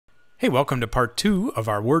Hey, welcome to part 2 of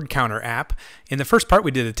our word counter app. In the first part we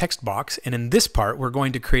did a text box, and in this part we're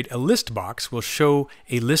going to create a list box. We'll show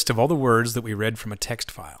a list of all the words that we read from a text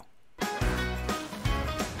file.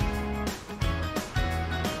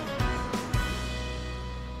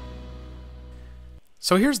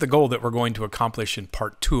 So here's the goal that we're going to accomplish in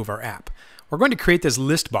part 2 of our app. We're going to create this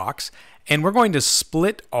list box, and we're going to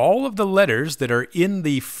split all of the letters that are in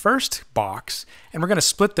the first box, and we're going to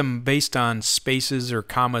split them based on spaces or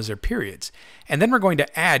commas or periods. And then we're going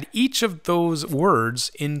to add each of those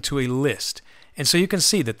words into a list. And so you can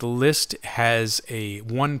see that the list has a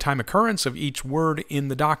one-time occurrence of each word in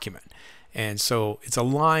the document. And so it's a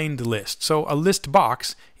lined list. So a list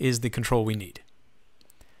box is the control we need.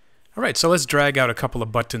 All right, so let's drag out a couple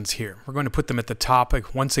of buttons here. We're going to put them at the top,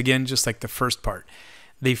 once again, just like the first part.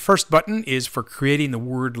 The first button is for creating the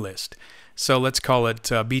word list. So let's call it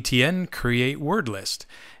BTN, Create Word List.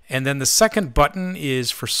 And then the second button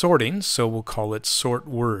is for sorting, so we'll call it Sort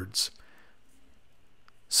Words.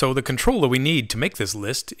 So the control that we need to make this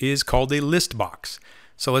list is called a list box.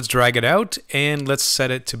 So let's drag it out, and let's set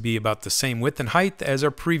it to be about the same width and height as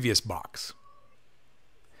our previous box.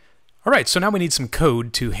 All right, so now we need some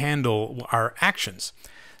code to handle our actions.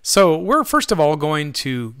 So we're first of all going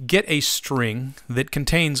to get a string that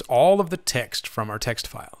contains all of the text from our text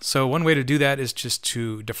file. So one way to do that is just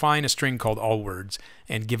to define a string called all words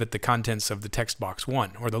and give it the contents of the text box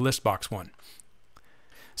 1 or the list box 1.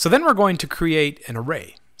 So then we're going to create an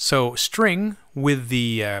array. So string with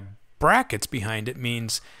the brackets behind it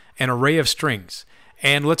means an array of strings,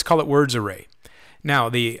 and let's call it words array. Now,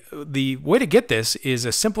 the way to get this is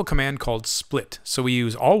a simple command called split. So we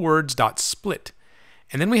use allwords.split.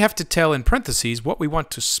 And then we have to tell in parentheses what we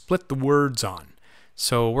want to split the words on.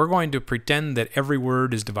 So we're going to pretend that every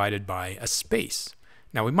word is divided by a space.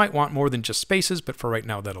 Now, we might want more than just spaces, but for right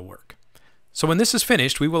now, that'll work. So when this is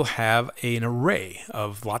finished, we will have an array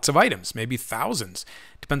of lots of items, maybe thousands.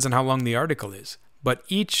 Depends on how long the article is. But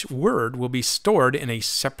each word will be stored in a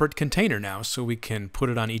separate container now, so we can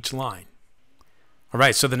put it on each line. All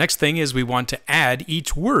right, so the next thing is we want to add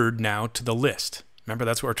each word now to the list. Remember,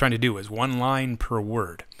 that's what we're trying to do, is one line per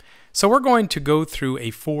word. So we're going to go through a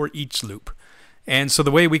for each loop. And so the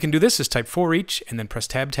way we can do this is type for each and then press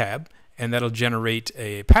tab, and that'll generate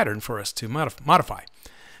a pattern for us to modify.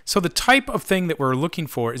 So the type of thing that we're looking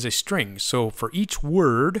for is a string. So for each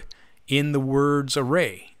word in the words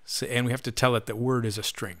array, and we have to tell it that word is a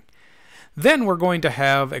string. Then we're going to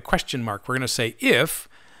have a question mark. We're going to say if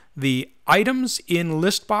the items in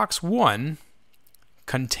list box 1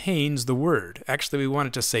 contains the word. Actually, we want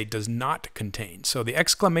it to say does not contain. So the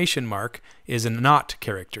exclamation mark is a not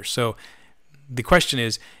character. So the question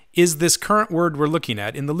is this current word we're looking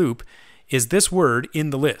at in the loop, is this word in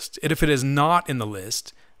the list? And if it is not in the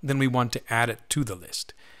list, then we want to add it to the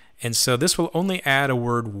list. And so this will only add a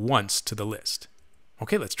word once to the list.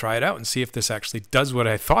 Okay, let's try it out and see if this actually does what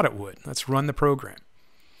I thought it would. Let's run the program.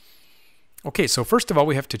 Okay, so first of all,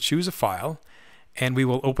 we have to choose a file, and we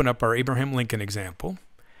will open up our Abraham Lincoln example.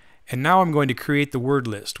 And now I'm going to create the word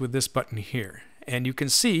list with this button here. And you can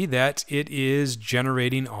see that it is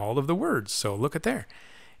generating all of the words. So look at there.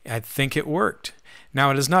 I think it worked. Now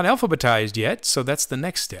it is not alphabetized yet, so that's the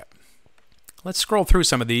next step. Let's scroll through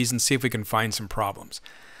some of these and see if we can find some problems.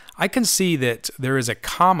 I can see that there is a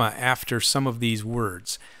comma after some of these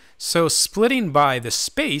words. So splitting by the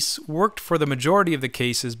space worked for the majority of the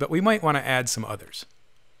cases, but we might want to add some others.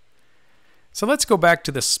 So let's go back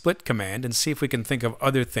to the split command and see if we can think of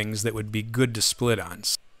other things that would be good to split on.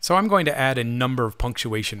 So I'm going to add a number of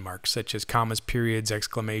punctuation marks, such as commas, periods,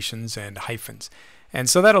 exclamations, and hyphens. And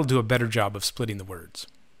so that'll do a better job of splitting the words.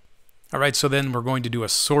 All right, so then we're going to do a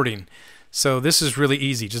sorting. So this is really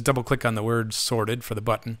easy. Just double click on the word sorted for the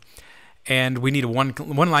button. And we need a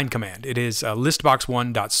one-line command. It is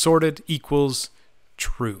listbox1.sorted equals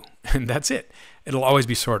true. And that's it. It'll always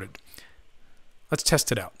be sorted. Let's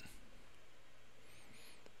test it out.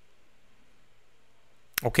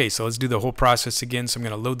 Okay, so let's do the whole process again. So I'm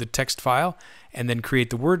going to load the text file and then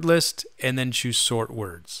create the word list and then choose sort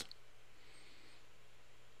words.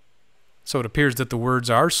 So it appears that the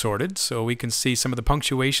words are sorted. So we can see some of the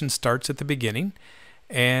punctuation starts at the beginning.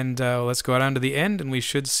 And let's go down to the end, and we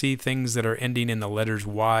should see things that are ending in the letters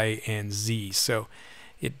Y and Z. So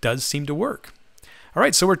it does seem to work. All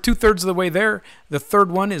right, so we're 2/3 of the way there. The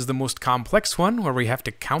third one is the most complex one, where we have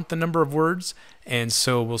to count the number of words. And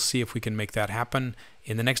so we'll see if we can make that happen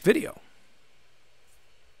in the next video.